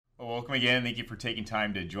Welcome again. Thank you for taking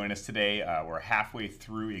time to join us today. We're halfway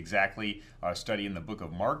through exactly studying the book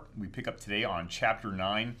of Mark. We pick up today on chapter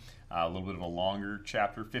 9, a little bit of a longer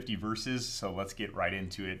chapter, 50 verses. So let's get right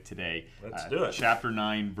into it today. Let's do it. Chapter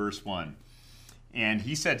 9, verse 1. And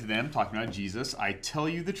he said to them, talking about Jesus, I tell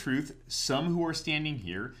you the truth, some who are standing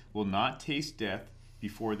here will not taste death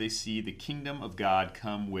before they see the kingdom of God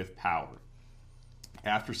come with power.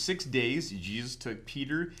 After 6 days, Jesus took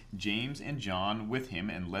Peter, James, and John with him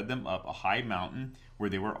and led them up a high mountain where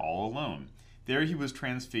they were all alone. There he was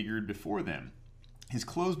transfigured before them. His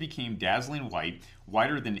clothes became dazzling white,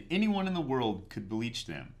 whiter than anyone in the world could bleach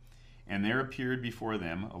them. And there appeared before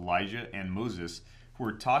them Elijah and Moses, who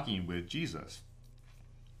were talking with Jesus.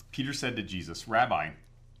 Peter said to Jesus, Rabbi,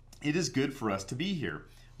 it is good for us to be here.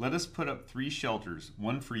 Let us put up 3 shelters,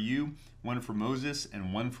 one for you, one for Moses,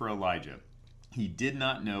 and one for Elijah. He did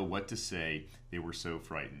not know what to say. They were so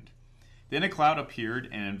frightened. Then a cloud appeared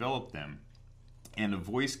and enveloped them, and a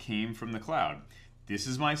voice came from the cloud. This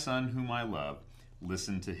is my son whom I love.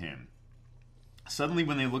 Listen to him. Suddenly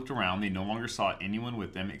when they looked around, they no longer saw anyone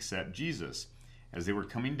with them except Jesus. As they were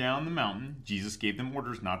coming down the mountain, Jesus gave them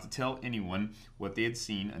orders not to tell anyone what they had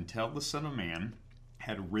seen until the Son of Man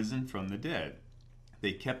had risen from the dead.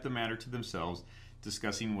 They kept the matter to themselves,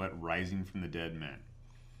 discussing what rising from the dead meant.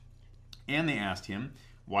 And they asked him,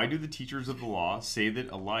 why do the teachers of the law say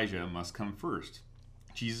that Elijah must come first?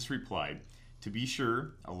 Jesus replied, to be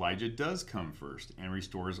sure, Elijah does come first and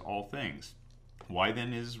restores all things. Why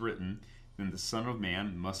then is written, then the Son of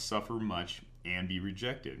Man must suffer much and be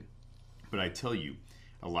rejected? But I tell you,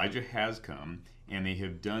 Elijah has come, and they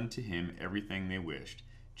have done to him everything they wished,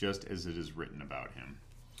 just as it is written about him.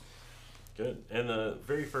 Good. And the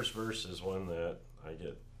very first verse is one that I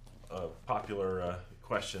get popular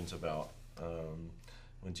questions about.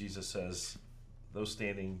 When Jesus says, those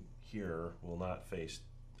standing here will not face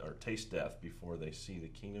or taste death before they see the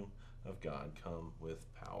kingdom of God come with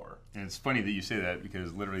power. And it's funny that you say that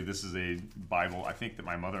because literally this is a Bible I think that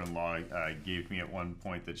my mother-in-law gave me at one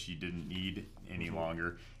point that she didn't need any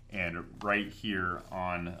longer. And right here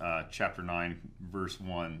on chapter 9, verse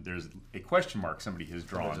 1, there's a question mark somebody has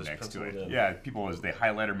drawn next to it. Yeah, people, as they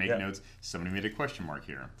highlight or make notes, somebody made a question mark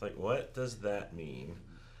here. It's like, what does that mean?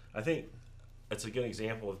 I think it's a good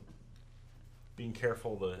example of being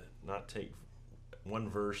careful to not take one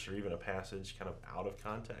verse or even a passage kind of out of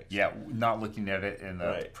context. Yeah, not looking at it in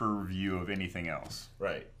the purview of anything else.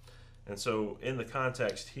 Right. And so in the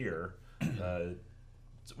context here,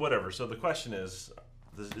 whatever. So the question is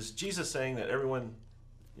Jesus saying that everyone,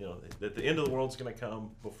 that the end of the world's going to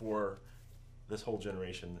come before this whole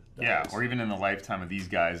generation dies? Yeah, or even in the lifetime of these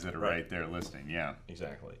guys that are right there listening. Yeah.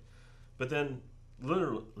 Exactly. But then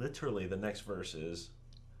literally the next verse is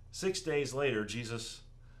 6 days later, Jesus,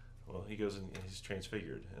 he goes and he's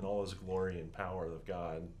transfigured, and all his glory and power of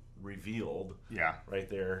God revealed right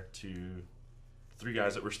there to 3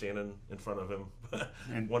 guys that were standing in front of him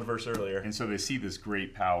and one verse earlier. And so they see this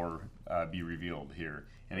great power be revealed here.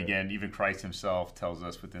 And again, even Christ himself tells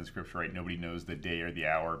us within Scripture, right, nobody knows the day or the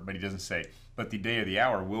hour, but he doesn't say, but the day or the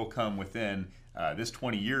hour will come within this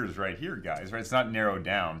 20 years right here, guys, right? It's not narrowed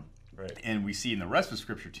down. Right. And we see in the rest of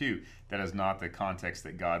Scripture, too, that is not the context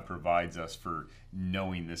that God provides us for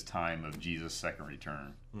knowing this time of Jesus' second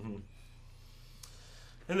return. Mm-hmm.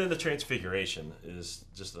 And then the Transfiguration is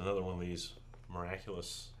just another one of these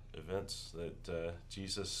miraculous events that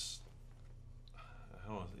Jesus, I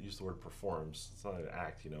don't want to use the word performs. It's not an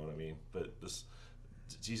act, you know what I mean? But this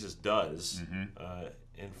Jesus does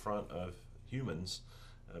in front of humans,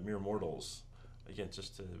 mere mortals, again,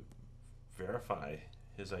 just to verify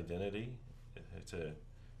his identity, to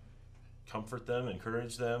comfort them,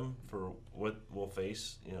 encourage them for what we'll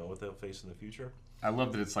face, what they'll face in the future. I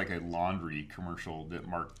love that it's like a laundry commercial that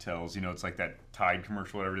Mark tells. It's like that Tide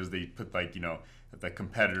commercial, whatever it is. They put the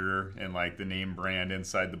competitor and like the name brand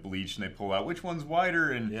inside the bleach, and they pull out which one's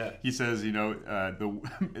whiter. And he says,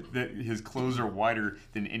 that his clothes are whiter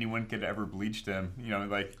than anyone could ever bleach them.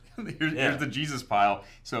 Here's the Jesus pile.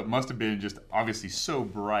 So it must have been just obviously so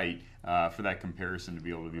bright for that comparison to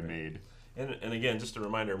be able to be made. And again, just a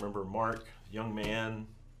reminder. Remember, Mark, young man,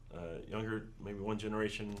 younger, maybe one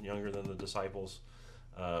generation younger than the disciples,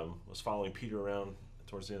 was following Peter around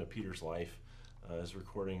towards the end of Peter's life, is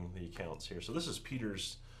recording the accounts here. So this is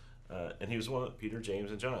Peter's, and he was Peter,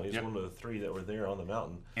 James, and John. He was one of the 3 that were there on the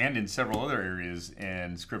mountain. And in several other areas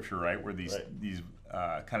in Scripture, right, where these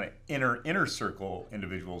kind of inner circle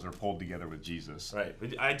individuals are pulled together with Jesus. Right.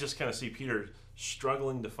 But I just kind of see Peter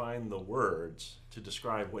struggling to find the words to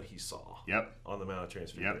describe what he saw on the Mount of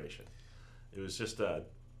Transfiguration. It was just a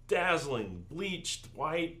dazzling, bleached,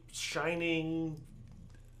 white, shining,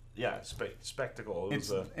 spectacle.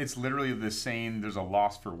 It's literally the saying, there's a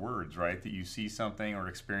loss for words, right? That you see something or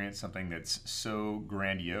experience something that's so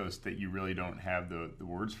grandiose that you really don't have the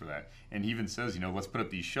words for that. And he even says, let's put up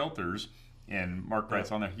these shelters. And Mark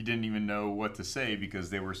writes on there, he didn't even know what to say because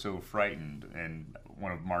they were so frightened. And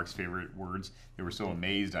one of Mark's favorite words, they were so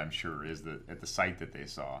amazed, I'm sure, is at the sight that they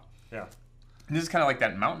saw. Yeah. And this is kind of like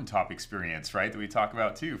that mountaintop experience, right, that we talk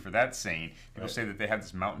about too for that saying. People say that they have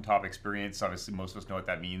this mountaintop experience. Obviously, most of us know what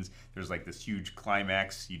that means. There's like this huge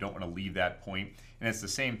climax. You don't want to leave that point. And it's the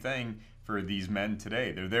same thing for these men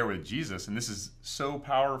today. They're there with Jesus, and this is so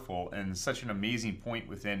powerful and such an amazing point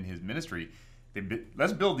within his ministry.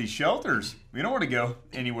 Let's build these shelters. We don't want to go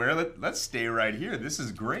anywhere. Let's stay right here. This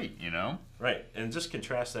is great, Right, and just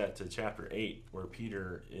contrast that to chapter 8, where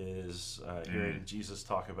Peter is hearing Jesus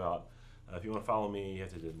talk about, if you want to follow me, you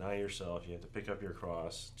have to deny yourself. You have to pick up your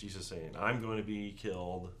cross. Jesus saying, I'm going to be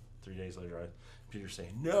killed 3 days later. Peter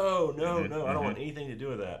saying, no, I don't want anything to do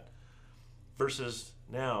with that. Versus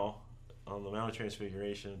now, on the Mount of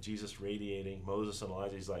Transfiguration, Jesus radiating, Moses and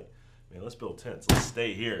Elijah, he's like, man, let's build tents. Let's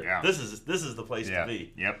stay here. Yeah. This is the place to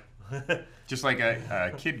be. Yep. Just like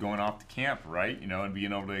a kid going off to camp, right? And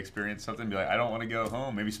being able to experience something, be like, I don't want to go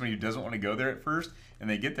home. Maybe somebody who doesn't want to go there at first, and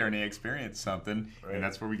they get there and they experience something, and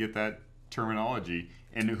that's where we get that terminology.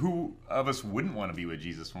 And who of us wouldn't want to be with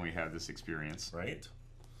Jesus when we have this experience? Right.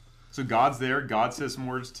 So God's there. God says some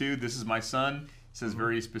words too. This is my son. Says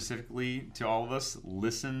very specifically to all of us,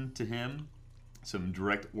 listen to him. Some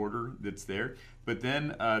direct order that's there. But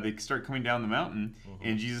then they start coming down the mountain,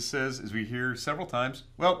 and Jesus says, as we hear several times,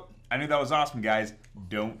 well, I knew that was awesome, guys.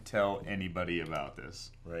 Don't tell anybody about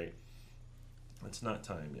this. Right. It's not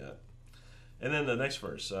time yet. And then the next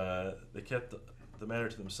verse, they kept the matter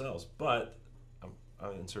to themselves, but,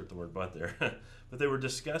 I'll insert the word but there, but they were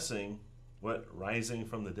discussing what rising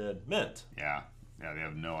from the dead meant. Yeah, they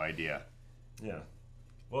have no idea. Yeah.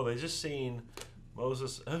 Well, they just seen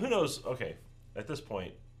Moses, who knows, okay, at this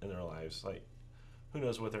point in their lives, like, who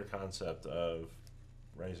knows what their concept of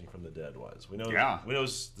rising from the dead was. We know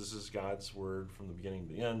this is God's word from the beginning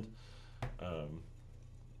to the end.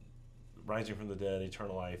 Rising from the dead,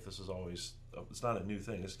 eternal life, this is always, it's not a new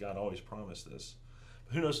thing. God always promised this.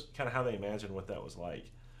 But who knows kind of how they imagined what that was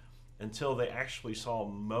like until they actually saw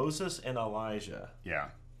Moses and Elijah. Yeah.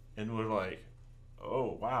 And were like,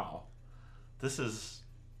 oh, wow. This is,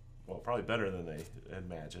 well, probably better than they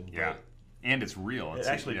imagined. Yeah. And it's real. It's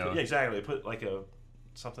actually, exactly. They put like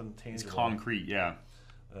something tangible. It's concrete, yeah.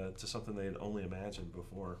 To something they had only imagined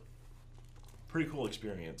before. Pretty cool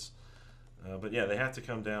experience. But yeah, they have to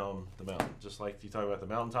come down the mountain. Just like you talk about the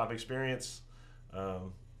mountaintop experience. I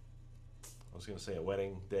was going to say a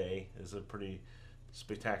wedding day is a pretty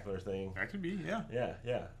spectacular thing. That could be, yeah.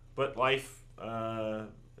 Yeah. But life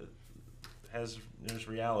there's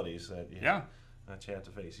realities that you have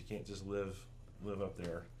to face. You can't just live up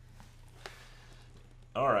there.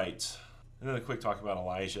 All right. And then a quick talk about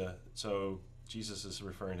Elijah. So Jesus is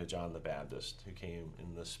referring to John the Baptist, who came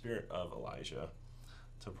in the spirit of Elijah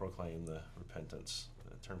to proclaim the repentance,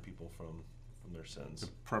 turn people from their sins. The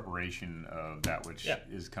preparation of that which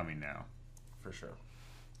is coming now. For sure.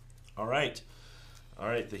 All right.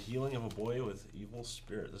 The healing of a boy with evil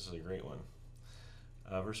spirit. This is a great one.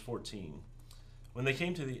 Verse 14. When they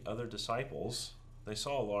came to the other disciples, they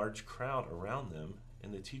saw a large crowd around them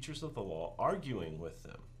and the teachers of the law arguing with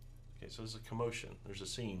them. Okay, so there's a commotion. There's a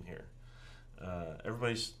scene here.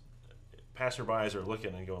 Everybody's passerbys are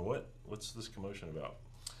looking and going, what's this commotion about?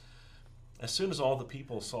 As soon as all the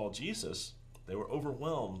people saw Jesus, they were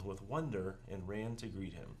overwhelmed with wonder and ran to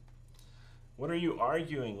greet him. What are you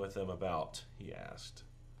arguing with them about? He asked.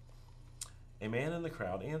 A man in the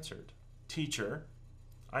crowd answered, Teacher,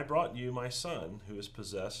 I brought you my son who is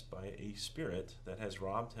possessed by a spirit that has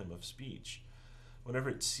robbed him of speech. Whenever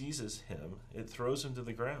it seizes him, it throws him to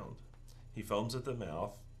the ground. He foams at the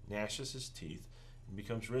mouth, gnashes his teeth, and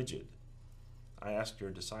becomes rigid. I asked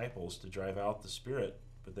your disciples to drive out the spirit,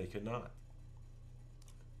 but they could not.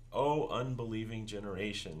 O unbelieving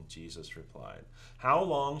generation, Jesus replied, how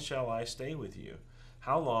long shall I stay with you?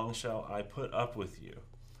 How long shall I put up with you?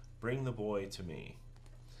 Bring the boy to me.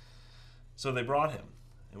 So they brought him,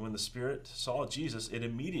 and when the spirit saw Jesus, it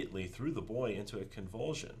immediately threw the boy into a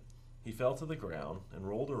convulsion. He fell to the ground and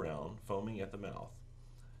rolled around, foaming at the mouth.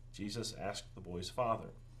 Jesus asked the boy's father,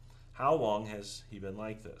 how long has he been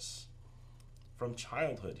like this? From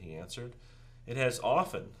childhood, he answered. It has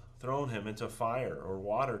often thrown him into fire or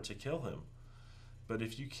water to kill him. But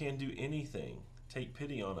if you can do anything, take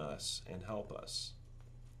pity on us and help us.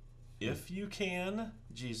 If you can,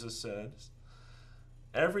 Jesus said,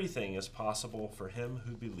 everything is possible for him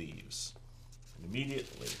who believes. And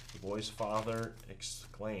immediately the boy's father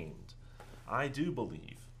exclaimed, "I do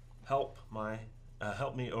believe. Help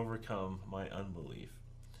me overcome my unbelief."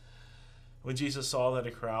 When Jesus saw that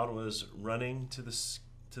a crowd was running to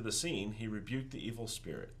the scene, he rebuked the evil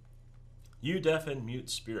spirit. "You deaf and mute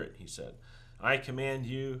spirit," he said, "I command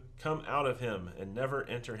you, come out of him and never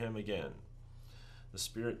enter him again." The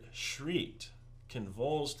spirit shrieked,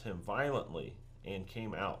 convulsed him violently, and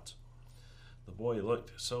came out. The boy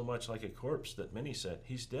looked so much like a corpse that many said,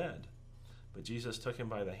 "He's dead." But Jesus took him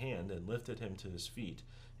by the hand and lifted him to his feet,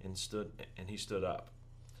 and he stood up.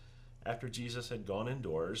 After Jesus had gone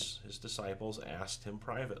indoors, his disciples asked him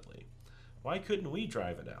privately, "Why couldn't we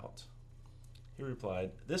drive it out?" He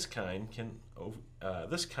replied, This kind can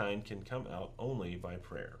come out only by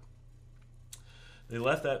prayer." They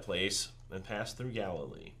left that place and passed through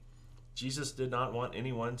Galilee. Jesus did not want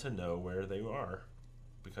anyone to know where they were,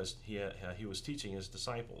 because he was teaching his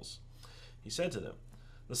disciples. He said to them,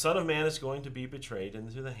 "The Son of Man is going to be betrayed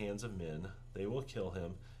into the hands of men. They will kill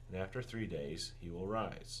him, and after 3 days he will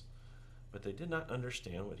rise." But they did not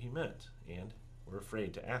understand what he meant, and were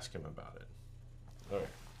afraid to ask him about it. All right.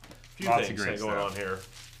 A few Lots of things great going on stuff.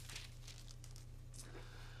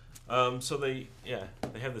 here. So they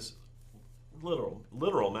have this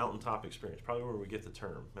literal mountaintop experience, probably where we get the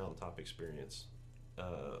term mountaintop experience.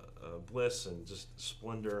 Bliss and just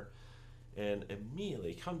splendor, and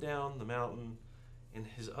immediately come down the mountain, and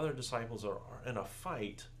his other disciples are in a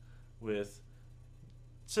fight with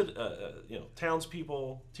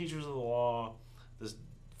townspeople, teachers of the law, this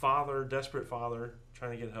desperate father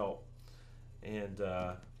trying to get help. And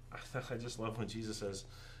I just love when Jesus says,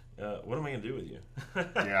 "What am I going to do with you?"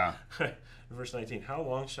 Yeah. Verse 19, "How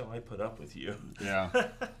long shall I put up with you?"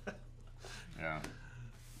 Yeah. Yeah.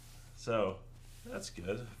 So that's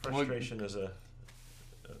good. Frustration is a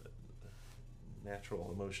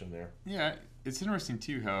natural emotion there. Yeah, it's interesting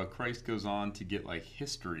too how Christ goes on to get like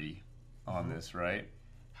history on this, right?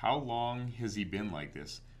 How long has he been like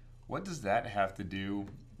this? What does that have to do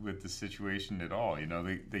with the situation at all? You know,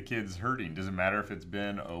 the kid's hurting. Doesn't matter if it's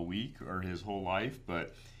been a week or his whole life,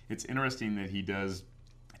 but it's interesting that he does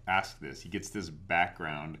ask this. He gets this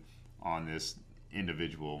background on this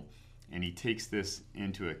individual, and he takes this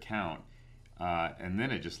into account. And then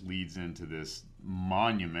it just leads into this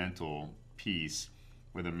monumental piece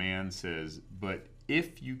where the man says, "But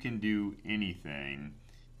if you can do anything,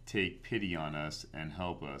 take pity on us and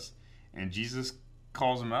help us." And Jesus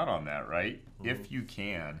calls him out on that, right? Mm-hmm. If you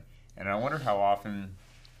can. And I wonder how often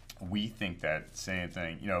we think that same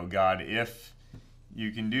thing. You know, God, if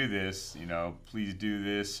you can do this, you know, please do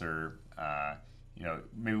this, or you know,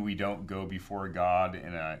 maybe we don't go before God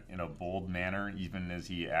in a bold manner, even as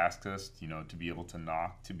he asks us, you know, to be able to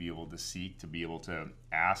knock, to be able to seek, to be able to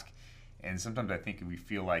ask. And sometimes I think we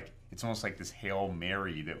feel like it's almost like this Hail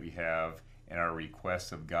Mary that we have in our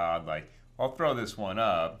requests of God, like, I'll throw this one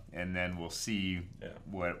up, and then we'll see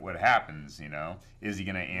what happens, you know. Is he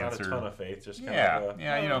going to answer? Not a ton of faith, just kind of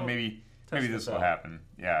you know, maybe this will happen.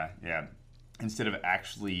 Yeah. Instead of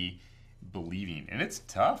actually believing. And it's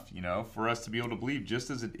tough, you know, for us to be able to believe,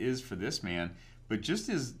 just as it is for this man. But just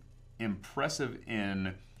as impressive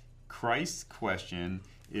in Christ's question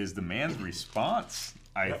is the man's response,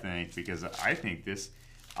 I think, because I think this,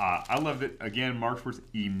 I love it. Again, Mark's words,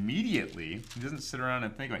 immediately, he doesn't sit around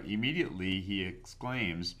and think about it. Immediately he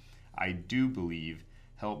exclaims, "I do believe,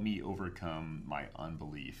 help me overcome my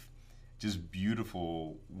unbelief." Just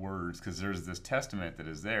beautiful words, because there's this testament that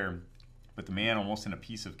is there. But the man, almost in a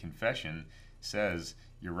piece of confession, says,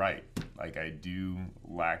 "You're right. Like, I do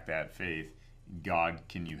lack that faith. God,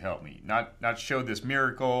 can you help me? Not show this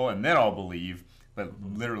miracle and then I'll believe, but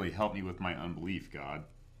literally help me with my unbelief, God."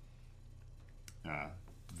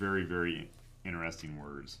 Very, very interesting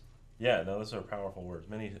words. Yeah, no, those are powerful words.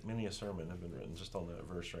 Many a sermon have been written just on that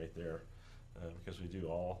verse right there, because we do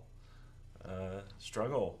all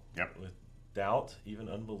struggle with doubt, even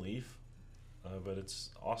unbelief. But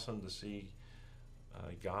it's awesome to see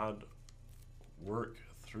God work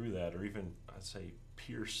through that, or even, I'd say,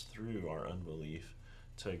 pierce through our unbelief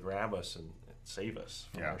to grab us and save us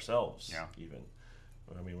from ourselves, even.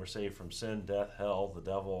 I mean, we're saved from sin, death, hell, the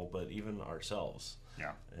devil, but even ourselves.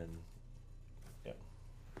 Yeah. And,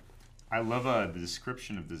 I love the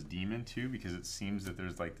description of this demon, too, because it seems that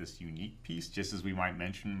there's like this unique piece, just as we might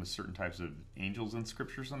mention with certain types of angels in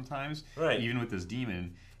Scripture sometimes. Right. Even with this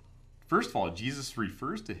demon, first of all, Jesus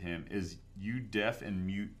refers to him as "you deaf and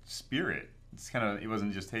mute spirit." It's kind of, it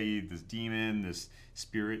wasn't just, hey, this demon, this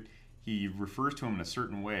spirit. He refers to him in a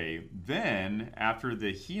certain way. Then, after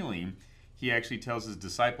the healing, he actually tells his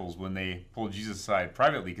disciples, when they pull Jesus aside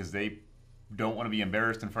privately, because they don't want to be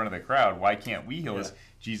embarrassed in front of the crowd. Why can't we heal this?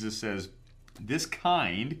 Jesus says, this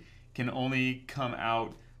kind can only come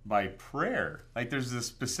out by prayer. Like there's this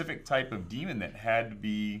specific type of demon that had to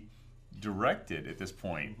be directed at this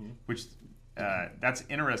point, which that's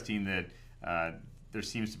interesting that there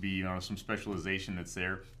seems to be some specialization that's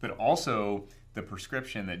there, but also the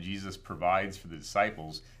prescription that Jesus provides for the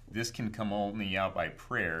disciples. This can come only out by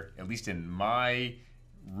prayer. At least in my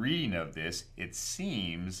reading of this, it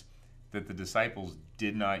seems that the disciples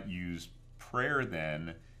did not use prayer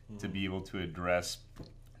then to be able to address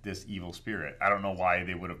this evil spirit. I don't know why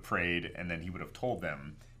they would have prayed and then he would have told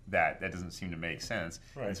them that. That doesn't seem to make sense.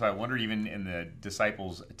 Right. And so I wonder, even in the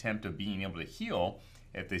disciples' attempt of being able to heal,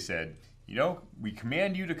 if they said, we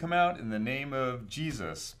command you to come out in the name of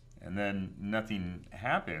Jesus, and then nothing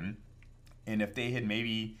happened, and if they had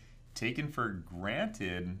maybe taken for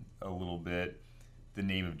granted a little bit the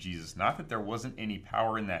name of Jesus, not that there wasn't any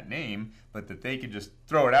power in that name, but that they could just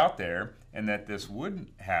throw it out there and that this wouldn't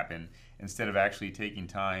happen, instead of actually taking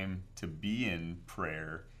time to be in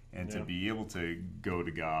prayer and to be able to go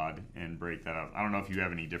to God and break that up. I don't know if you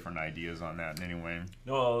have any different ideas on that in any way.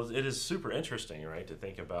 No, it is super interesting, right, to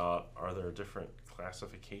think about, are there different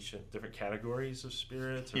different categories of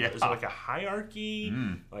spirits? Or is it like a hierarchy?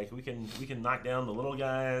 Like we can knock down the little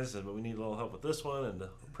guys, but we need a little help with this one, and the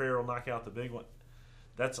prayer will knock out the big one.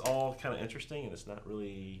 That's all kind of interesting, and it's not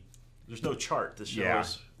really, there's no chart to show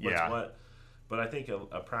us what's what. But I think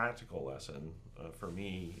a practical lesson for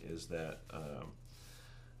me is that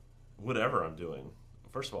whatever I'm doing,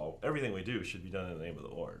 first of all, everything we do should be done in the name of the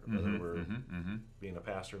Lord. Whether we're being a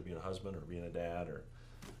pastor, being a husband, or being a dad, or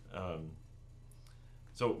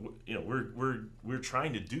so we're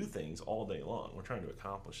trying to do things all day long. We're trying to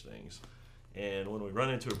accomplish things, and when we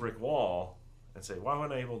run into a brick wall and say, "Why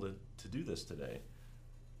wasn't I able to do this today?"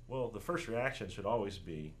 Well, the first reaction should always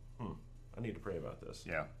be, "I need to pray about this."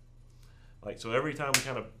 Yeah. Like, so every time we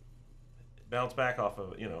kind of bounce back off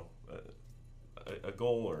of a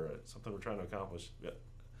goal or something we're trying to accomplish,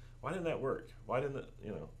 why didn't that work? Why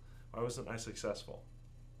wasn't I successful?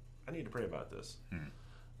 I need to pray about this.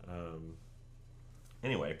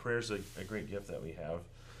 Anyway, prayer is a great gift that we have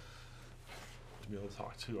to be able to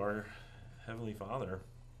talk to our Heavenly Father.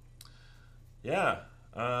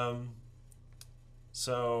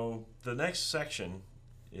 So the next section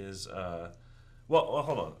is well,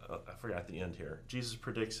 hold on. I forgot the end here. Jesus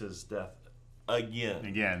predicts his death again.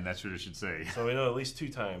 Again, that's what it should say. So we know at least 2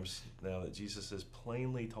 times now that Jesus has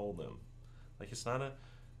plainly told them. Like, it's not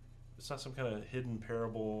some kind of hidden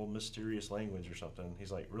parable, mysterious language or something.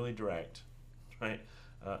 He's like really direct, right?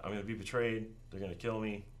 I'm going to be betrayed. They're going to kill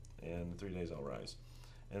me, and in 3 days I'll rise.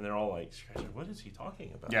 And they're all like, what is he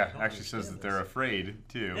talking about? Yeah, actually says that they're afraid,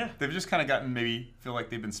 too. Yeah. They've just kind of feel like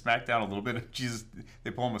they've been smacked down a little bit. Jesus,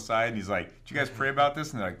 they pull him aside, and he's like, did you guys pray about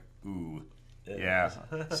this? And they're like, ooh, yeah.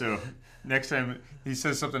 So next time he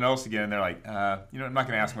says something else again, they're like, I'm not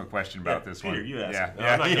going to ask him a question about this Peter, one. you ask him. No,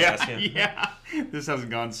 I'm not going to ask him. Yeah, this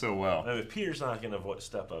hasn't gone so well. If Peter's not going to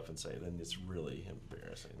step up and say, then it's really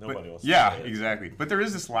embarrassing. Nobody wants to say it. Exactly. But there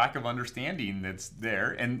is this lack of understanding that's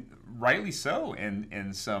there, and rightly so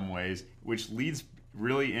in some ways, which leads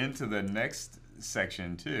really into the next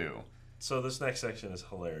section too. So this next section is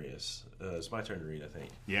hilarious. It's my turn to read, I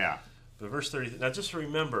think. Yeah. But verse 30. Now, just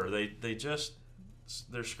remember,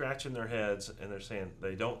 they're scratching their heads and they're saying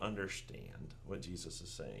they don't understand what Jesus is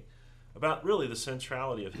saying about really the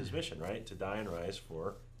centrality of his mission, right? To die and rise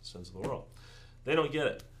for the sins of the world. They don't get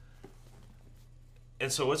it.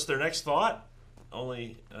 And so what's their next thought?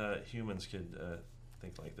 Only humans could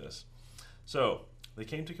think like this. So they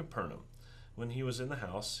came to Capernaum. When he was in the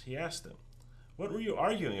house, he asked them, "What were you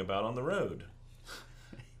arguing about on the road?"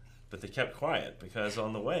 But they kept quiet because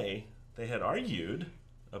on the way they had argued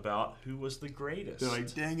about who was the greatest. They're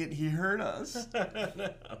like, dang it, he heard us.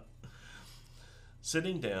 No.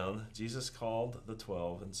 Sitting down, Jesus called the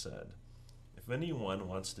 12 and said, "If anyone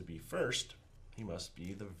wants to be first, he must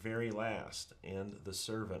be the very last and the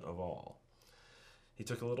servant of all." He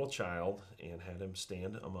took a little child and had him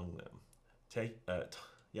stand among them.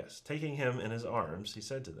 Taking him in his arms, he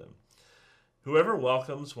said to them, "Whoever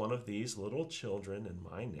welcomes one of these little children in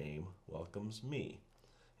my name welcomes me.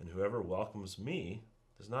 And whoever welcomes me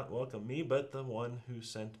does not welcome me, but the one who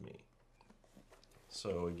sent me."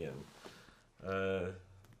 So again, I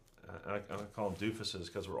call them doofuses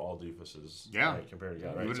because we're all doofuses, right, compared to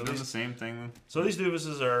God. Right? We would have done the same thing. So these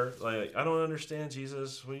doofuses are like, "I don't understand,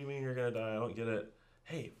 Jesus. What do you mean you're going to die? I don't get it."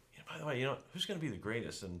 Hey, by the way, who's going to be the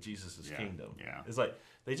greatest in Jesus' kingdom? Yeah. It's like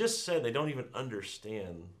they just said they don't even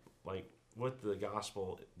understand like what the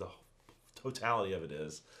gospel, the totality of it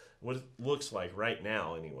is. what it looks like right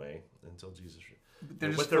now, anyway, until Jesus. But they're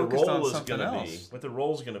what just their focused role on is something going to else. be, what their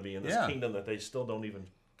role is going to be in this Yeah. kingdom that they still don't even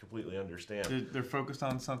completely understand. They're focused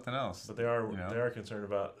on something else. But they are you know? they are concerned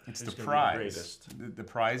about It's who's the going to be the prize. greatest. The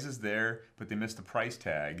prize is there, but they miss the price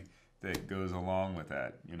tag that goes along with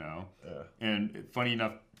that, you know? Yeah. And funny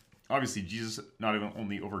enough, obviously Jesus not even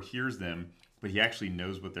only overhears them, but he actually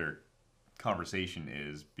knows what their conversation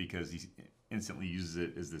is, because he instantly uses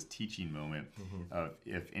it as this teaching moment of,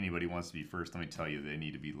 if anybody wants to be first, let me tell you, they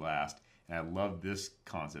need to be last. And I love this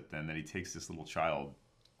concept then, that he takes this little child,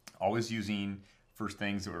 always using first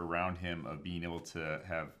things that were around him of being able to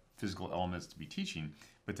have physical elements to be teaching,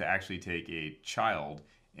 but to actually take a child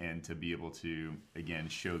and to be able to, again,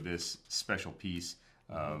 show this special piece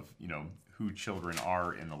of, you know, who children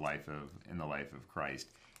are in the life of Christ,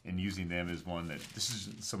 and using them as one that this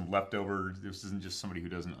isn't some leftover, this isn't just somebody who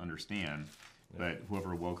doesn't understand, but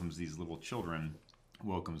whoever welcomes these little children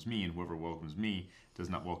welcomes me, and whoever welcomes me does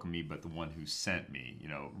not welcome me but the one who sent me. You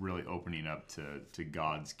know, really opening up to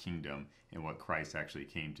God's kingdom and what Christ actually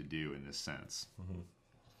came to do in this sense.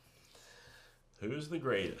 Who's the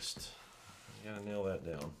greatest? You gotta nail that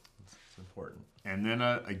down. It's important. And then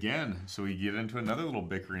again, so we get into another little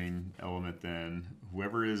bickering element then.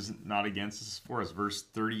 Whoever is not against us is for us. Verse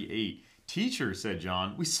 38. Teacher, said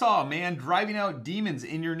John, we saw a man driving out demons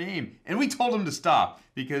in your name, and we told him to stop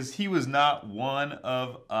because he was not one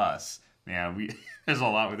of us. Man, there's a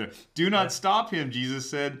lot with it. Do not stop him, Jesus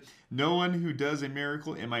said. No one who does a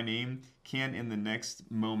miracle in my name can in the next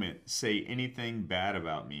moment say anything bad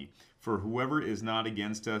about me. For whoever is not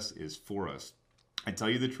against us is for us. I tell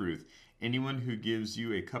you the truth. Anyone who gives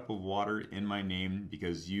you a cup of water in my name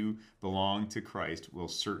because you belong to Christ will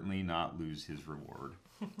certainly not lose his reward.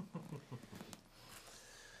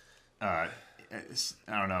 I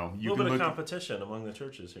don't know. A little bit of competition among the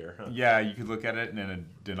churches here, huh? Yeah, you could look at it in a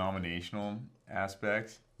denominational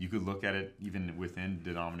aspect. You could look at it even within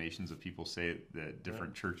denominations of people say that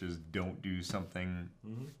different churches don't do something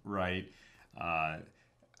right. I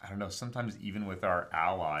don't know. Sometimes even with our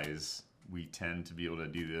allies, we tend to be able to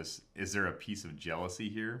do this. Is there a piece of jealousy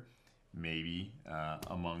here? Maybe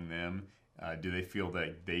among them. Do they feel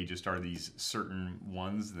that they just are these certain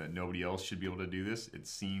ones that nobody else should be able to do this? It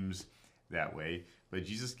seems that way. But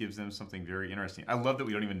Jesus gives them something very interesting. I love that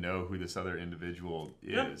we don't even know who this other individual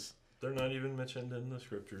is. They're not even mentioned in the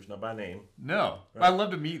scriptures, not by name. No. Right. I'd love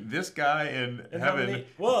to meet this guy in heaven.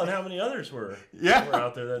 And how many others were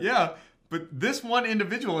out there? Yeah. But this one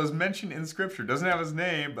individual is mentioned in Scripture. Doesn't have his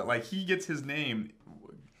name, but like he gets his name,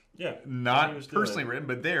 not personally written,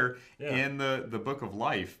 but there in the book of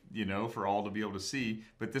life, you know, for all to be able to see.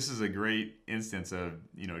 But this is a great instance of,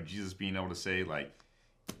 you know, Jesus being able to say, like,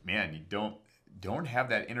 man, you don't have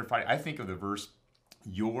that inner fight. I think of the verse,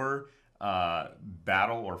 your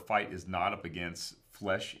battle or fight is not up against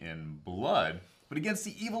flesh and blood, but against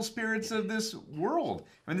the evil spirits of this world.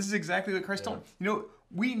 I mean, this is exactly what Christ told. You know,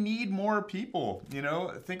 we need more people. You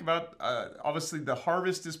know, think about, obviously the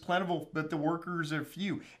harvest is plentiful, but the workers are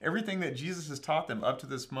few. Everything that Jesus has taught them up to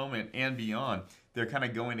this moment and beyond, they're kind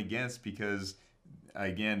of going against because,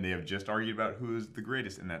 again, they have just argued about who is the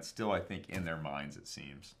greatest, and that's still, I think, in their minds, it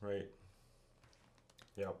seems. Right.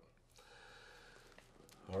 Yep.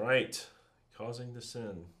 All right. Causing the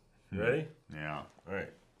sin. You ready? Yeah. All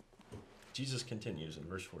right. Jesus continues in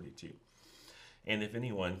verse 42. And if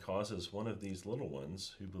anyone causes one of these little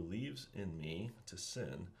ones who believes in me to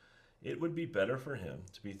sin, it would be better for him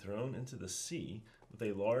to be thrown into the sea with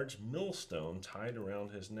a large millstone tied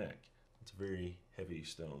around his neck. It's a very heavy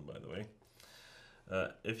stone, by the way.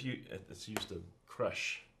 It's used to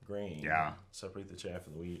crush grain. Yeah. Separate the chaff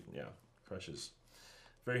and the wheat. Yeah, crushes.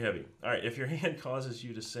 Very heavy. All right, if your hand causes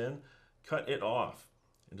you to sin, cut it off.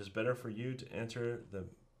 It is better for you to enter the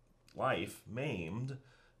life maimed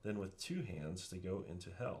than with two hands to go into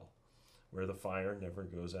hell, where the fire never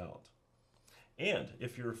goes out. And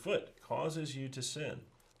if your foot causes you to sin,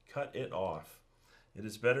 cut it off. It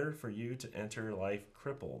is better for you to enter life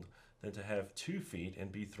crippled than to have 2 feet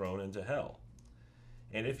and be thrown into hell.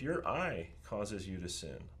 And if your eye causes you to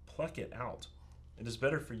sin, pluck it out. It is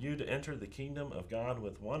better for you to enter the kingdom of God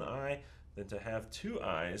with 1 eye than to have 2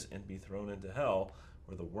 eyes and be thrown into hell,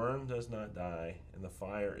 where the worm does not die and the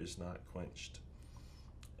fire is not quenched.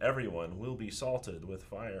 Everyone will be salted with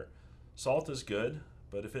fire. Salt is good,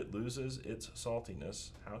 but if it loses its saltiness,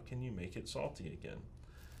 how can you make it salty again?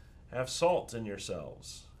 Have salt in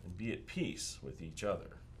yourselves and be at peace with each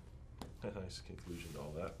other. Nice conclusion to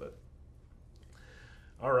all that, but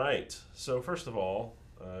all right. So first of all,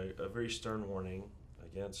 a very stern warning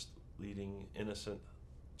against leading innocent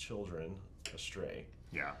children astray.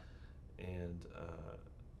 Yeah. And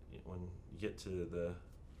when you get to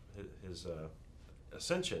his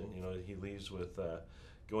ascension, he leaves with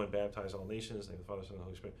go and baptize all nations, in the name of the Father, Son, and the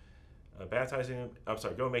Holy Spirit. Baptizing them,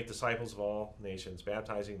 go and make disciples of all nations,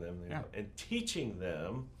 baptizing them and teaching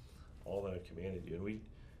them all that I've commanded you. And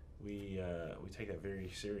we take that very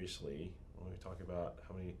seriously when we talk about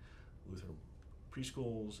how many Lutheran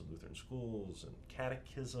preschools and Lutheran schools and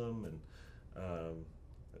catechism and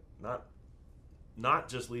not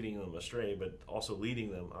just leading them astray, but also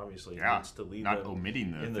leading them, obviously, needs to lead not them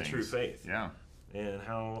omitting in the true faith. Yeah. And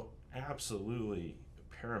how absolutely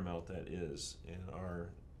paramount that is in our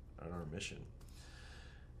mission.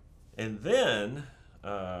 And then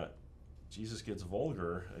Jesus gets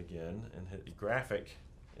vulgar again and graphic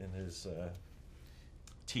in his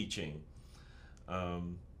teaching.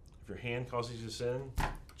 If your hand causes you to sin,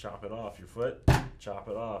 chop it off. Your foot, chop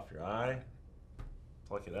it off. Your eye,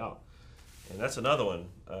 pluck it out. And that's another one.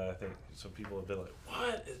 I think some people have been like,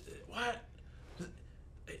 what?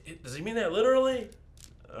 Does he mean that literally?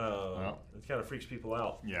 It kind of freaks people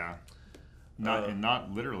out. Yeah.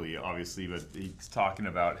 Not literally, obviously, but he's talking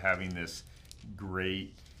about having this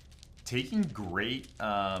taking great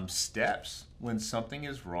steps when something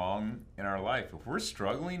is wrong in our life. If we're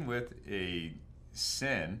struggling with a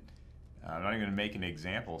sin, I'm not even going to make an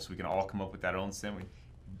example so we can all come up with that own sin.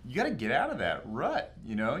 You got to get out of that rut,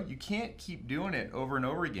 You can't keep doing it over and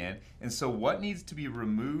over again. And so what needs to be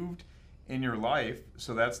removed in your life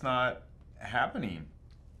so that's not happening?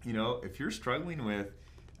 If you're struggling with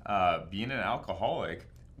being an alcoholic,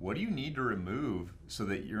 what do you need to remove so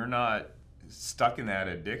that you're not stuck in that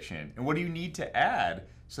addiction? And what do you need to add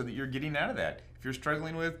so that you're getting out of that? If you're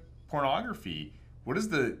struggling with pornography, what is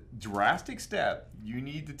the drastic step you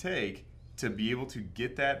need to take to be able to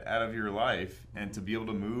get that out of your life and to be able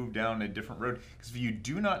to move down a different road? Because if you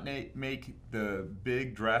do not make the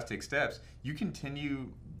big drastic steps, you continue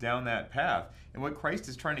down that path. And what Christ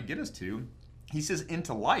is trying to get us to, he says,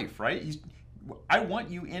 into life, right? I want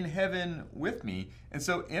you in heaven with me. And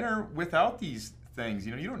so enter without these things.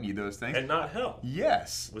 You don't need those things. And not hell.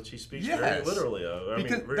 Yes. Which he speaks very literally of.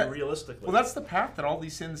 Very realistically. Well, that's the path that all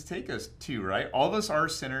these sins take us to, right? All of us are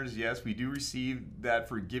sinners. Yes, we do receive that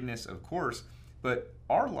forgiveness, of course. But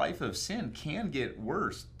our life of sin can get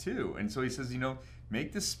worse, too. And so he says,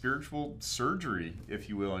 make this spiritual surgery, if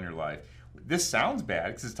you will, in your life. This sounds bad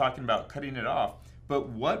because it's talking about cutting it off. But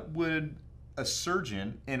what would a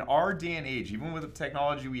surgeon in our day and age, even with the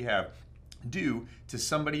technology we have, do to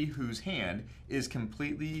somebody whose hand is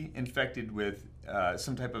completely infected with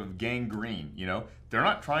some type of gangrene? They're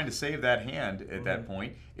not trying to save that hand at that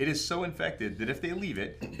point. It is so infected that if they leave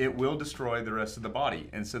it, it will destroy the rest of the body.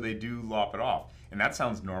 And so they do lop it off. And that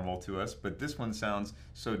sounds normal to us, but this one sounds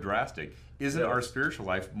so drastic. Isn't our spiritual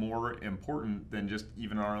life more important than just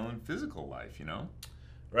even our own physical life,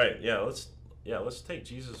 Right, let's take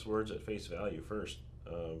Jesus' words at face value first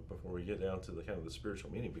before we get down to the kind of the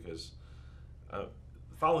spiritual meaning, because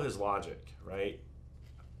follow his logic, right?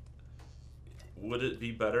 Would it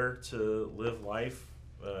be better to live life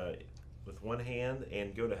with one hand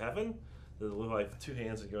and go to heaven than to live life with two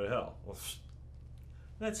hands and go to hell? Well,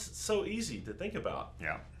 that's so easy to think about.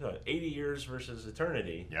 Yeah. 80 years versus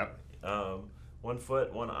eternity. Yep. 1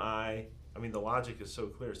 foot, 1 eye. I mean, the logic is so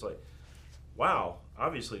clear. It's like, wow,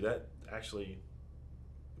 obviously that actually,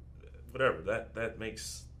 whatever, that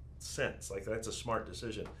makes sense. Like, that's a smart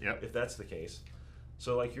decision. Yep. If that's the case.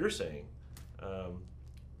 So like you're saying,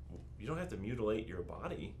 you don't have to mutilate your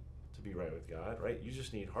body to be right with God, right? You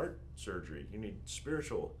just need heart surgery. You need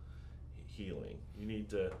spiritual healing. You need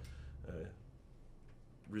to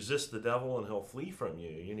resist the devil and he'll flee from you.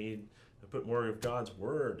 You need to put more of God's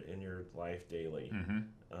word in your life daily.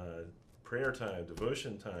 Prayer time,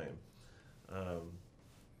 devotion time.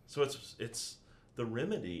 So it's the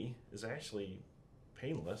remedy is actually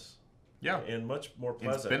painless. Yeah. And much more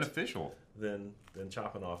pleasant. It's beneficial. Than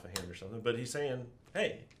chopping off a hand or something. But he's saying,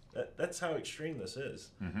 hey, that's how extreme this is.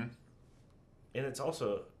 And it's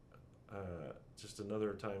also just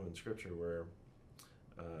another time in Scripture where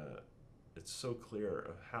it's so clear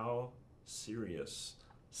of how serious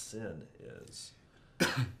sin is.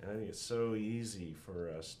 And I think it's so easy for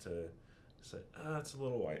us to say, it's a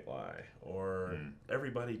little white lie, or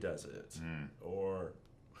everybody does it, or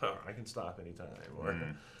I can stop anytime, or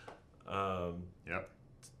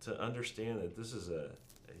to understand that this is a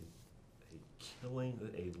killing,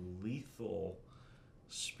 a lethal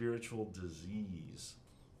spiritual disease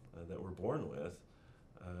that we're born with,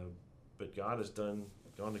 but God has gone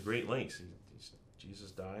to great lengths.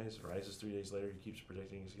 Jesus dies, rises 3 days later. He keeps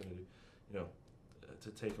predicting he's going to do, to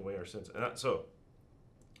take away our sins. And so,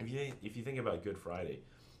 if you think about Good Friday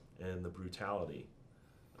and the brutality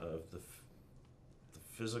of the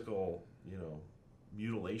physical,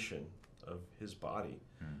 mutilation of his body,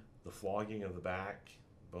 the flogging of the back,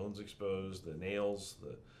 bones exposed, the nails,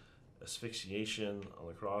 the asphyxiation on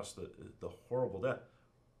the cross, the horrible death.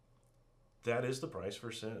 That is the price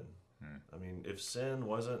for sin. I mean, if sin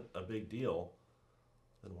wasn't a big deal,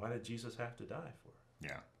 then why did Jesus have to die for it?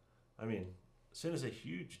 Yeah. I mean, sin is a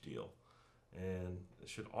huge deal, and it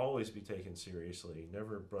should always be taken seriously,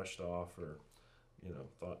 never brushed off or,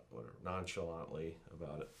 thought whatever, nonchalantly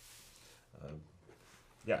about it.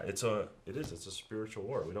 It's a spiritual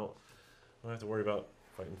war. We don't have to worry about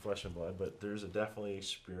fighting flesh and blood, but there's definitely a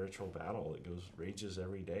spiritual battle that rages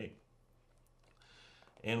every day.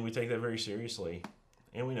 And we take that very seriously.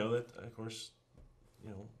 And we know that, of course,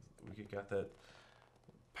 we got that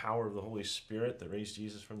power of the Holy Spirit that raised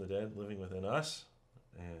Jesus from the dead living within us.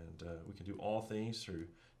 And we can do all things through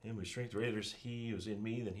him who strengthens. Greater is he who is in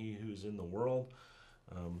me than he who is in the world.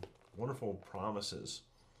 Wonderful promises.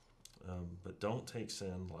 But don't take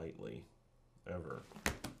sin lightly, ever.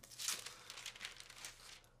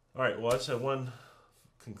 All right, well, let's have one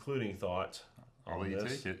concluding thought. I'll let you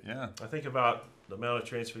take it, yeah. I think about the Mount of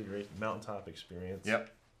Transfiguration, mountaintop experience.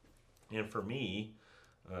 Yep. And for me,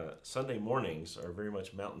 Sunday mornings are very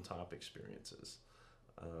much mountaintop experiences.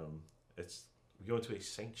 We go into a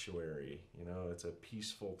sanctuary, it's a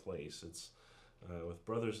peaceful place. It's with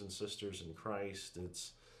brothers and sisters in Christ.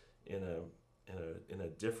 It's in a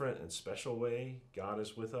different and special way. God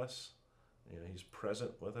is with us. He's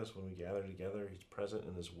present with us when we gather together. He's present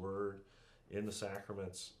in his word, in the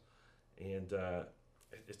sacraments. And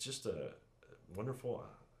it's just a wonderful,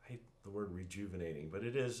 I hate the word rejuvenating, but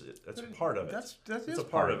that's a part of it. That's a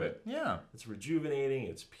part of it. Yeah. It's rejuvenating,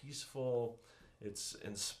 it's peaceful, it's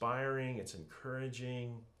inspiring, it's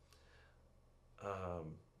encouraging.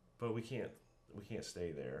 But we can't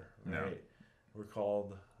stay there, right? No. We're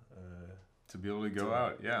called to be able to go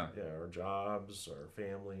out, yeah. Yeah, our jobs, our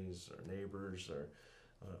families, our neighbors,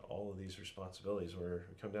 all of these responsibilities. Where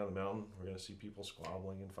we come down the mountain, we're going to see people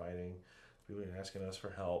squabbling and fighting, people asking us for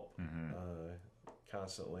help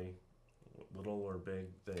constantly, little or big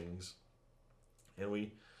things. And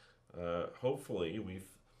we, hopefully,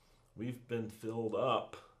 we've been filled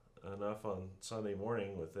up enough on Sunday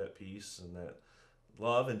morning with that peace and that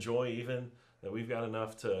love and joy, even that we've got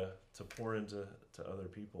enough to pour into other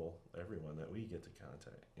people, everyone that we get to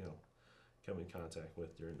come in contact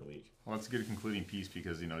with during the week. Well, it's a good concluding piece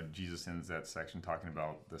because, Jesus ends that section talking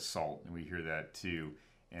about the salt, and we hear that too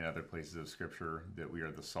in other places of Scripture, that we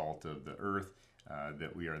are the salt of the earth,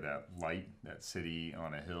 that we are that light, that city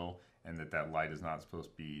on a hill, and that light is not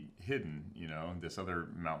supposed to be hidden. This other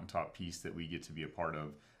mountaintop piece that we get to be a part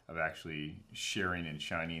of actually sharing and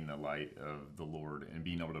shining the light of the Lord and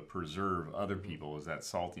being able to preserve other people is that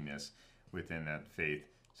saltiness within that faith.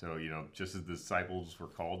 So, just as the disciples were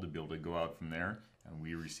called to be able to go out from there, and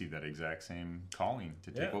we receive that exact same calling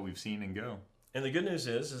to take what we've seen and go. And the good news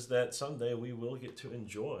is that someday we will get to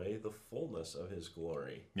enjoy the fullness of his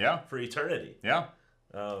glory. Yeah. For eternity. Yeah.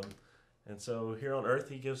 And so here on earth,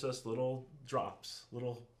 he gives us little drops,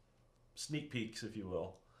 little sneak peeks, if you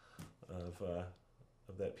will,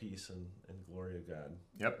 of that peace and glory of God.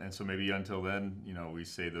 Yep. And so maybe until then, we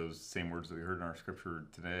say those same words that we heard in our scripture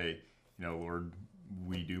today. Lord,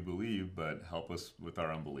 we do believe, but help us with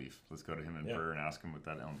our unbelief. Let's go to him in prayer and ask him with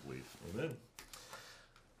that unbelief. Amen.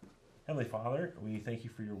 Heavenly Father, we thank you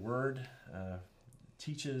for your word. It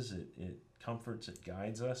teaches, it comforts, it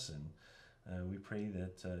guides us, and we pray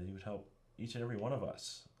that you would help each and every one of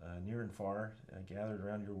us, near and far, gathered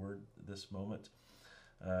around your word this moment,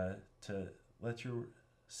 to let your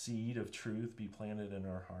seed of truth be planted in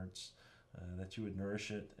our hearts, that you would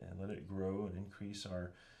nourish it and let it grow and increase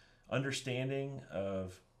our understanding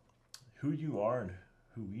of who you are and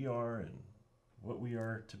who we are and what we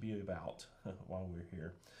are to be about while we're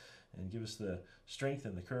here. And give us the strength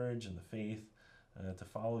and the courage and the faith to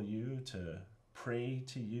follow you, to pray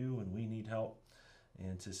to you when we need help,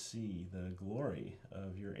 and to see the glory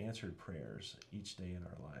of your answered prayers each day in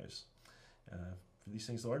our lives. For these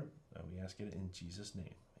things, Lord, we ask it in Jesus'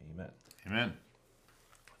 name. Amen. Amen.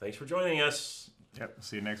 Thanks for joining us. Yep.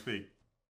 See you next week.